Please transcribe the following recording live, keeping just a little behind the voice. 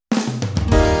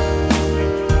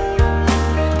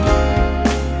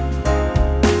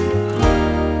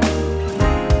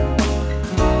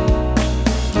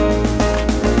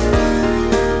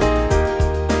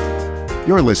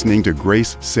You're listening to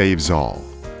Grace Saves All,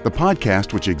 the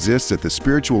podcast which exists at the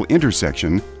spiritual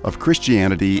intersection of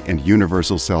Christianity and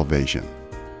universal salvation.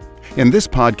 In this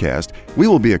podcast, we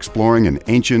will be exploring an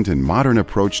ancient and modern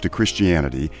approach to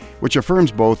Christianity which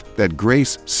affirms both that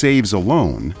grace saves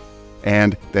alone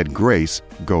and that grace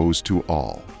goes to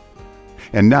all.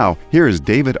 And now, here is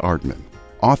David Artman,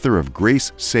 author of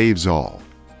Grace Saves All,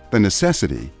 The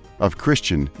Necessity of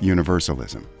Christian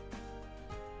Universalism.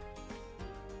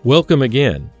 Welcome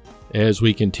again as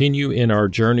we continue in our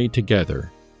journey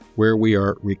together, where we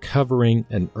are recovering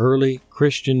an early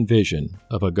Christian vision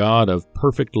of a God of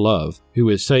perfect love who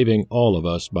is saving all of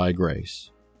us by grace.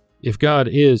 If God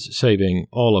is saving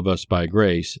all of us by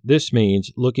grace, this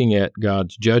means looking at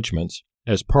God's judgments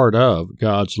as part of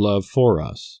God's love for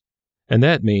us. And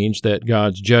that means that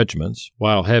God's judgments,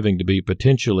 while having to be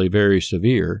potentially very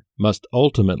severe, must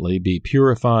ultimately be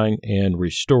purifying and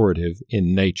restorative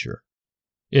in nature.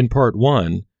 In Part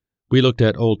 1, we looked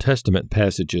at Old Testament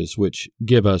passages which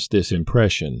give us this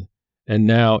impression, and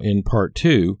now in Part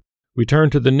 2, we turn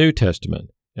to the New Testament,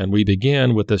 and we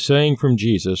begin with a saying from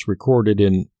Jesus recorded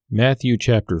in Matthew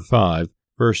chapter 5,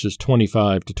 verses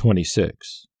 25 to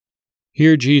 26.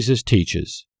 Here Jesus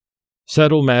teaches,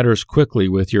 "Settle matters quickly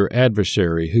with your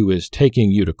adversary who is taking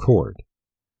you to court.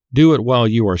 Do it while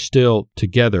you are still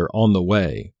together on the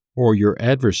way, or your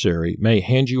adversary may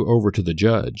hand you over to the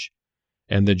judge,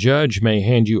 and the judge may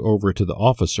hand you over to the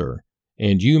officer,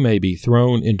 and you may be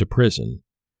thrown into prison.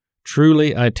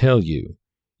 Truly I tell you,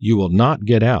 you will not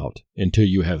get out until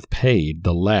you have paid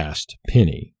the last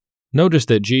penny." Notice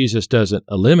that Jesus doesn't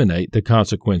eliminate the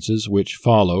consequences which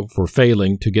follow for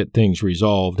failing to get things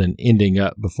resolved and ending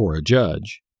up before a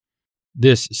judge.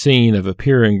 This scene of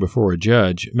appearing before a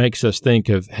judge makes us think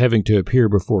of having to appear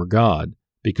before God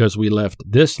because we left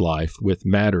this life with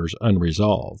matters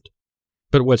unresolved.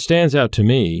 But what stands out to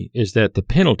me is that the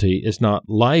penalty is not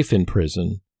life in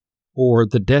prison or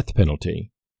the death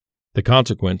penalty. The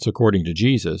consequence, according to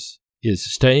Jesus, is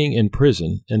staying in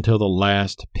prison until the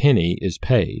last penny is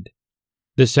paid.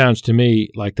 This sounds to me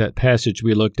like that passage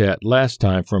we looked at last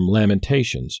time from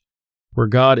Lamentations, where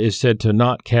God is said to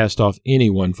not cast off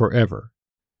anyone forever.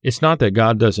 It's not that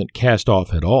God doesn't cast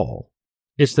off at all.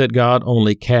 It's that God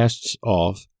only casts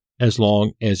off as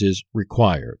long as is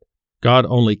required. God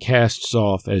only casts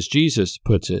off, as Jesus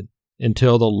puts it,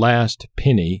 until the last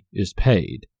penny is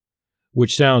paid,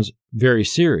 which sounds very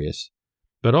serious,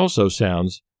 but also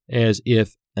sounds as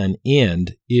if an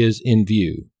end is in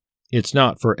view. It's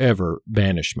not forever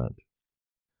banishment.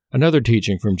 Another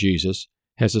teaching from Jesus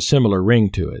has a similar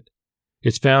ring to it.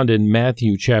 It's found in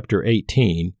Matthew chapter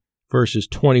 18, verses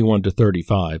 21 to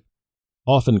 35,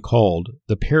 often called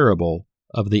the parable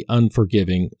of the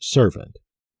unforgiving servant.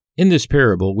 In this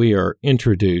parable, we are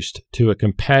introduced to a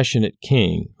compassionate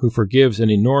king who forgives an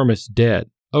enormous debt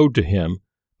owed to him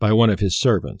by one of his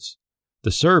servants.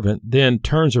 The servant then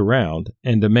turns around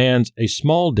and demands a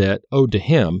small debt owed to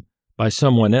him by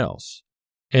someone else.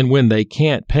 And when they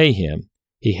can't pay him,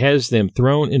 he has them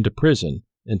thrown into prison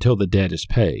until the debt is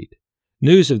paid.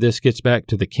 News of this gets back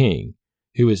to the king,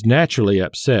 who is naturally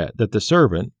upset that the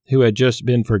servant, who had just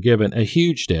been forgiven a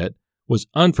huge debt, was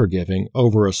unforgiving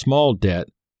over a small debt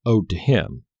owed to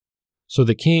him. So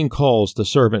the king calls the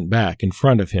servant back in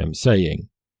front of him, saying,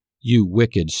 "You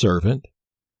wicked servant,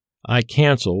 I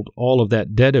canceled all of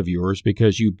that debt of yours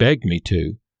because you begged me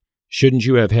to. Shouldn't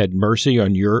you have had mercy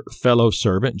on your fellow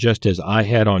servant just as I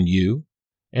had on you?"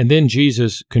 And then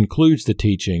Jesus concludes the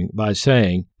teaching by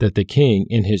saying that the king,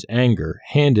 in his anger,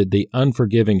 handed the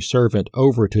unforgiving servant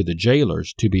over to the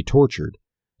jailers to be tortured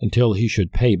until he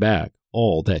should pay back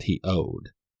all that he owed.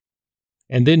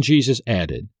 And then Jesus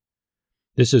added,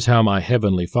 "This is how my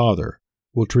heavenly Father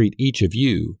will treat each of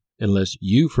you unless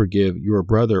you forgive your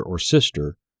brother or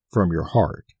sister from your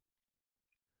heart."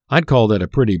 I'd call that a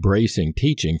pretty bracing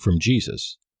teaching from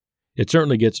Jesus. It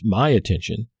certainly gets my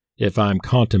attention if I'm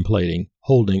contemplating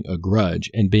holding a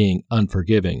grudge and being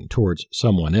unforgiving towards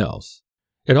someone else.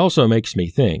 It also makes me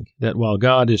think that while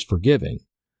God is forgiving,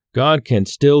 God can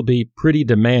still be pretty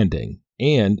demanding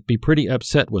and be pretty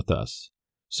upset with us.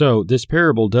 So this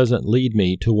parable doesn't lead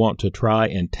me to want to try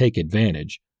and take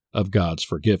advantage of God's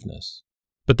forgiveness.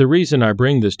 But the reason I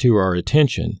bring this to our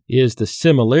attention is the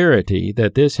similarity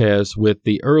that this has with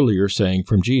the earlier saying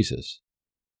from Jesus.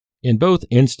 In both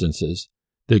instances,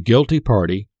 the guilty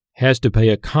party has to pay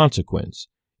a consequence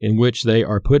in which they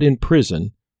are put in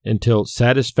prison until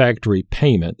satisfactory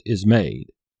payment is made.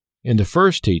 In the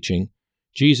first teaching,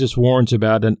 Jesus warns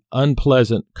about an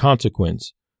unpleasant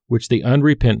consequence which the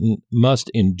unrepentant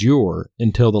must endure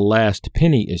until the last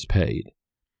penny is paid.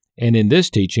 And in this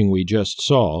teaching we just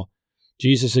saw,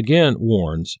 Jesus again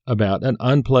warns about an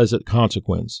unpleasant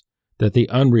consequence that the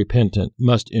unrepentant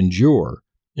must endure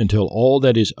until all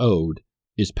that is owed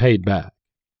is paid back.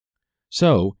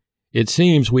 So, it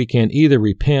seems we can either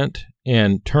repent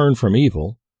and turn from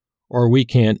evil, or we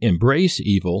can embrace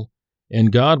evil,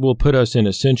 and God will put us in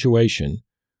a situation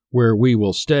where we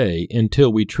will stay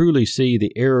until we truly see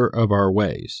the error of our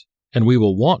ways, and we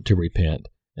will want to repent,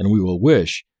 and we will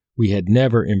wish we had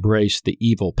never embraced the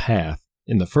evil path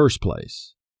in the first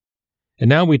place. And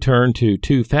now we turn to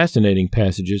two fascinating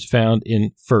passages found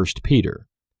in 1 Peter.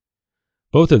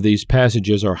 Both of these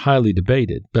passages are highly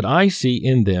debated, but I see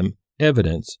in them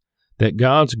evidence that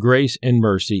God's grace and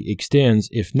mercy extends,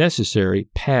 if necessary,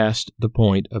 past the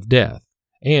point of death.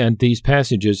 And these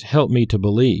passages help me to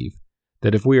believe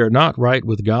that if we are not right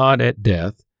with God at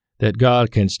death, that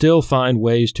God can still find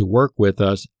ways to work with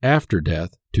us after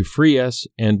death to free us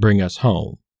and bring us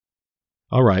home.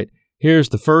 All right, here's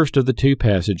the first of the two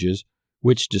passages,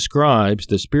 which describes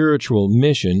the spiritual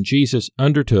mission Jesus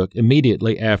undertook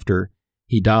immediately after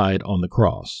he died on the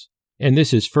cross. And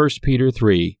this is 1 Peter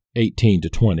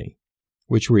 3:18-20.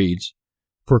 Which reads,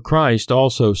 "For Christ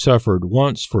also suffered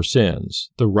once for sins,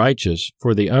 the righteous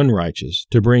for the unrighteous,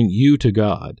 to bring you to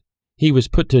God. He was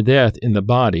put to death in the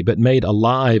body, but made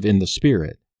alive in the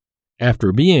spirit.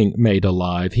 After being made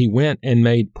alive, he went and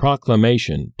made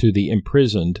proclamation to the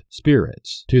imprisoned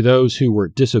spirits, to those who were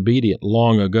disobedient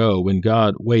long ago when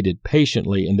God waited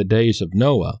patiently in the days of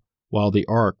Noah while the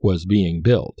ark was being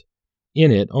built. In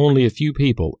it, only a few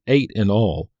people, 8 in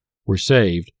all, were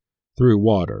saved through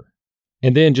water."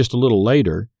 And then just a little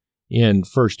later, in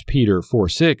 1 Peter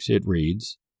 4:6, it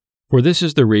reads, "For this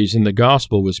is the reason the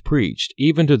gospel was preached,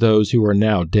 even to those who are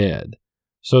now dead,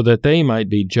 so that they might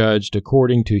be judged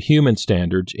according to human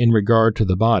standards in regard to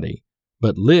the body,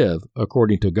 but live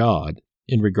according to God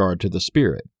in regard to the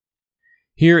spirit."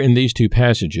 Here in these two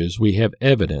passages, we have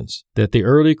evidence that the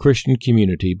early Christian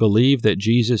community believed that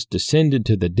Jesus descended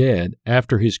to the dead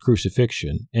after his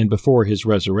crucifixion and before his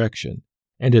resurrection.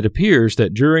 And it appears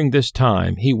that during this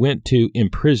time he went to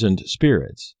imprisoned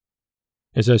spirits.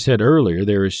 As I said earlier,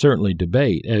 there is certainly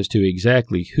debate as to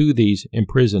exactly who these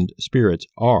imprisoned spirits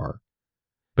are,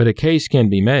 but a case can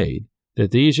be made that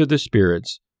these are the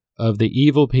spirits of the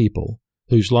evil people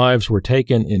whose lives were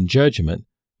taken in judgment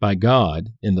by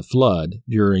God in the flood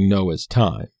during Noah's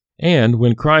time. And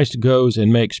when Christ goes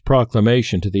and makes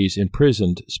proclamation to these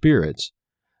imprisoned spirits,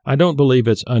 I don't believe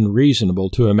it's unreasonable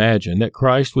to imagine that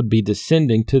Christ would be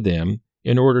descending to them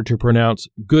in order to pronounce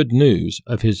good news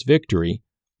of his victory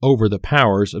over the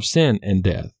powers of sin and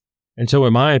death. And so,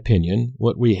 in my opinion,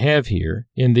 what we have here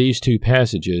in these two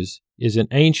passages is an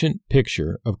ancient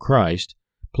picture of Christ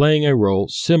playing a role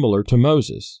similar to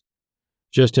Moses.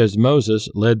 Just as Moses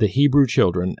led the Hebrew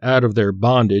children out of their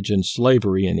bondage and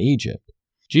slavery in Egypt,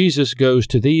 Jesus goes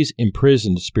to these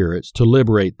imprisoned spirits to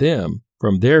liberate them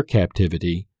from their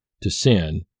captivity to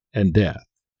sin and death.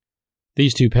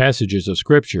 These two passages of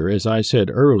Scripture, as I said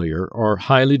earlier, are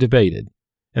highly debated,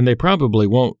 and they probably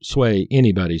won't sway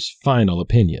anybody's final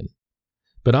opinion.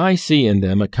 But I see in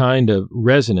them a kind of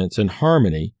resonance and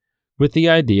harmony with the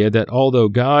idea that although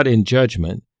God in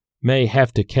judgment may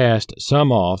have to cast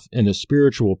some off in a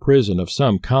spiritual prison of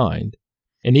some kind,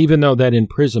 and even though that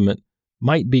imprisonment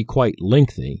might be quite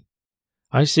lengthy,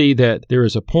 I see that there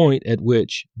is a point at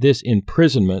which this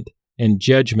imprisonment and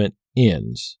judgment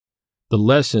ends, the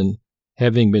lesson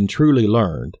having been truly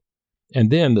learned, and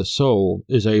then the soul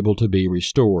is able to be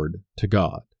restored to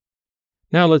God.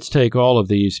 Now let's take all of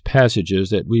these passages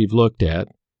that we've looked at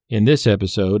in this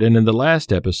episode and in the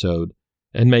last episode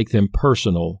and make them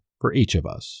personal for each of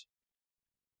us.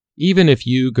 Even if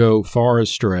you go far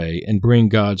astray and bring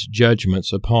God's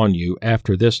judgments upon you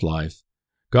after this life,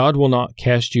 God will not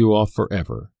cast you off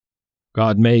forever.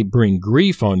 God may bring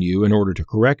grief on you in order to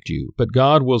correct you, but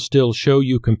God will still show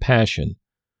you compassion.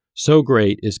 So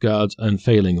great is God's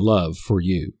unfailing love for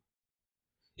you.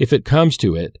 If it comes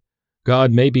to it,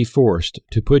 God may be forced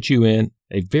to put you in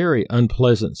a very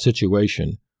unpleasant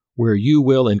situation where you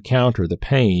will encounter the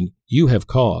pain you have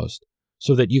caused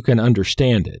so that you can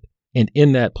understand it, and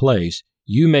in that place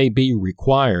you may be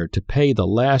required to pay the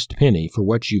last penny for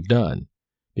what you've done,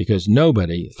 because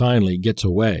nobody finally gets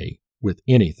away with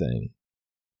anything.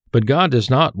 But God does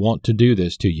not want to do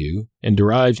this to you and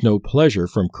derives no pleasure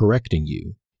from correcting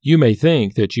you. You may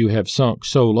think that you have sunk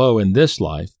so low in this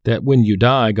life that when you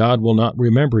die, God will not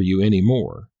remember you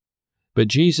anymore. But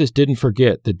Jesus didn't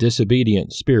forget the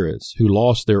disobedient spirits who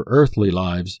lost their earthly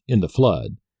lives in the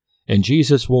flood, and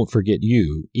Jesus won't forget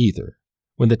you either.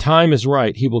 When the time is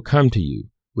right, He will come to you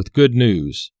with good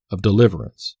news of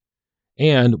deliverance.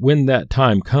 And when that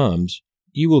time comes,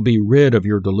 you will be rid of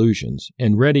your delusions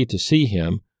and ready to see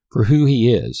Him for who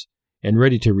He is and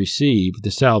ready to receive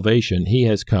the salvation He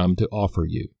has come to offer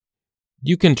you.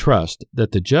 You can trust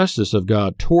that the justice of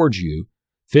God towards you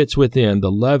fits within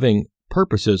the loving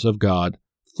purposes of God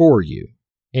for you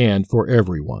and for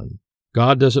everyone.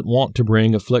 God doesn't want to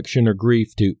bring affliction or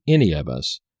grief to any of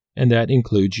us, and that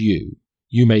includes you.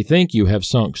 You may think you have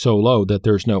sunk so low that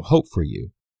there's no hope for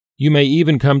you. You may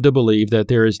even come to believe that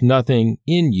there is nothing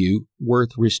in you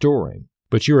worth restoring,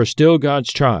 but you are still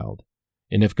God's child.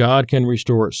 And if God can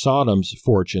restore Sodom's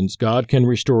fortunes, God can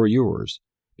restore yours,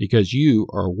 because you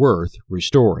are worth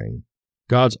restoring.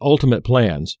 God's ultimate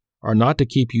plans are not to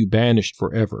keep you banished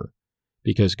forever,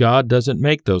 because God doesn't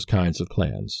make those kinds of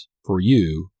plans for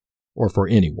you or for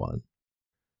anyone.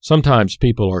 Sometimes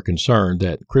people are concerned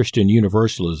that Christian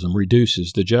universalism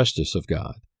reduces the justice of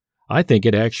God. I think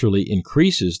it actually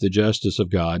increases the justice of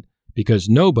God because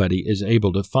nobody is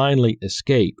able to finally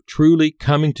escape truly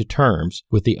coming to terms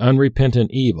with the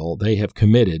unrepentant evil they have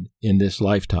committed in this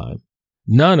lifetime.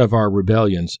 None of our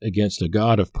rebellions against a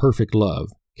God of perfect love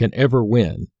can ever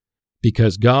win,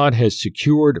 because God has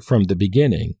secured from the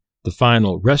beginning the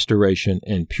final restoration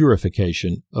and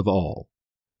purification of all.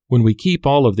 When we keep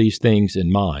all of these things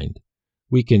in mind,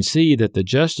 we can see that the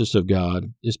justice of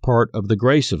God is part of the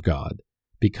grace of God,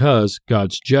 because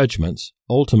God's judgments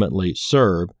ultimately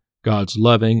serve God's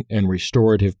loving and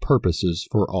restorative purposes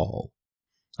for all.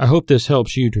 I hope this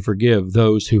helps you to forgive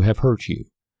those who have hurt you,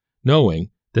 knowing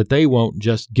that they won't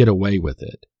just get away with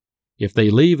it. If they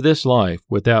leave this life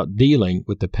without dealing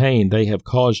with the pain they have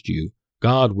caused you,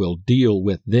 God will deal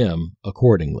with them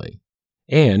accordingly.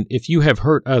 And if you have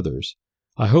hurt others,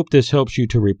 I hope this helps you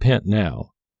to repent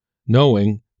now,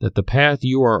 knowing that the path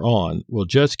you are on will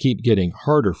just keep getting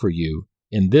harder for you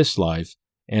in this life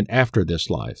and after this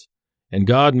life, and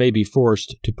God may be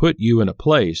forced to put you in a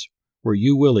place where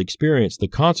you will experience the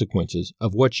consequences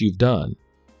of what you've done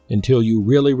until you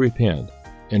really repent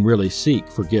and really seek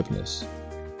forgiveness.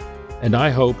 And I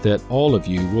hope that all of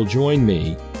you will join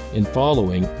me in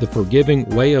following the forgiving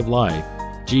way of life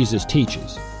Jesus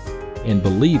teaches and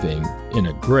believing in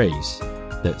a grace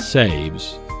that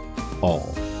saves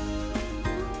all.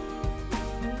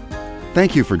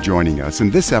 Thank you for joining us in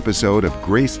this episode of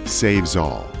Grace Saves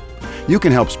All. You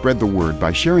can help spread the word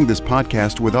by sharing this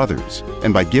podcast with others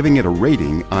and by giving it a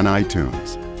rating on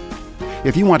iTunes.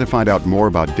 If you want to find out more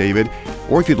about David,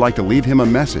 or if you'd like to leave him a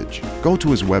message, go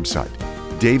to his website,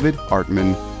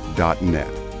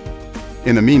 davidartman.net.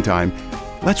 In the meantime,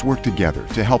 let's work together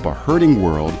to help a hurting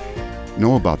world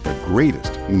know about the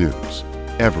greatest news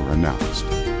ever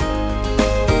announced.